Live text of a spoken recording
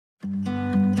Taking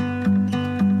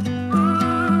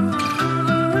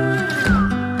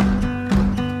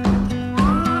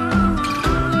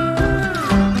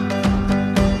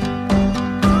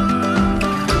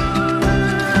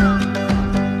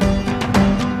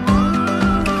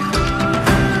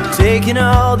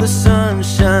all the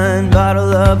sunshine,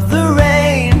 bottle up the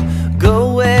rain.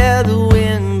 Go where the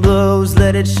wind blows,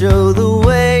 let it show the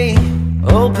way.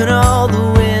 Open all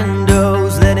the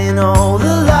windows, let in all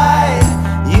the light.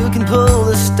 You can pull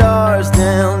the stars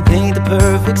down, paint the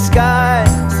perfect sky.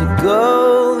 So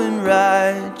go and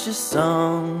write your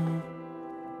song.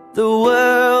 The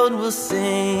world will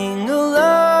sing along.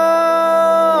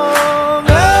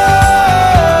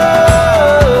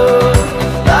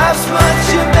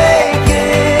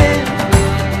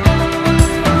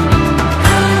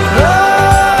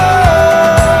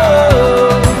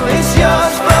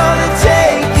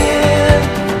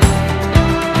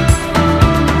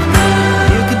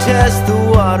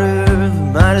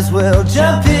 Might as well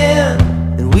jump in,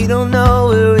 and we don't know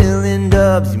where we'll end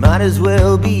up, so you might as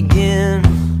well begin.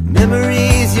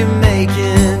 Memories you're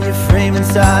making, you frame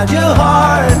inside your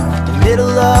heart. The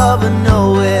middle of a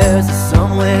nowhere, so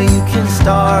somewhere you can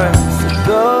start. So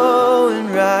go and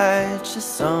write your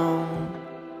song.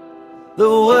 The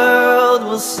world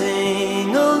will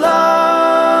sing along.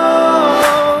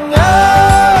 Oh,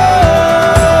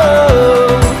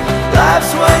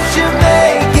 life's what you're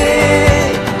making.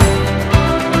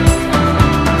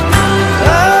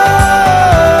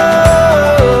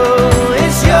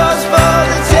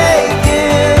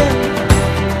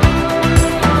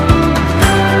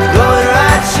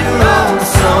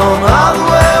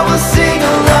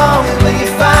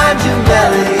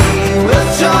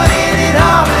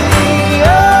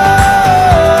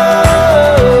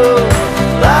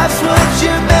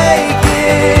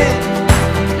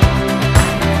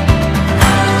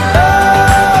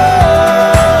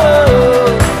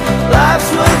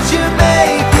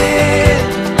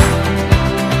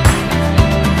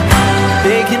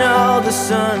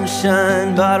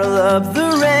 Sunshine, bottle up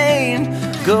the rain.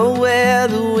 Go where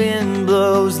the wind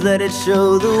blows, let it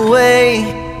show the way.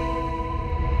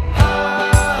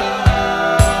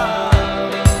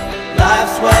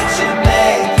 Life's what you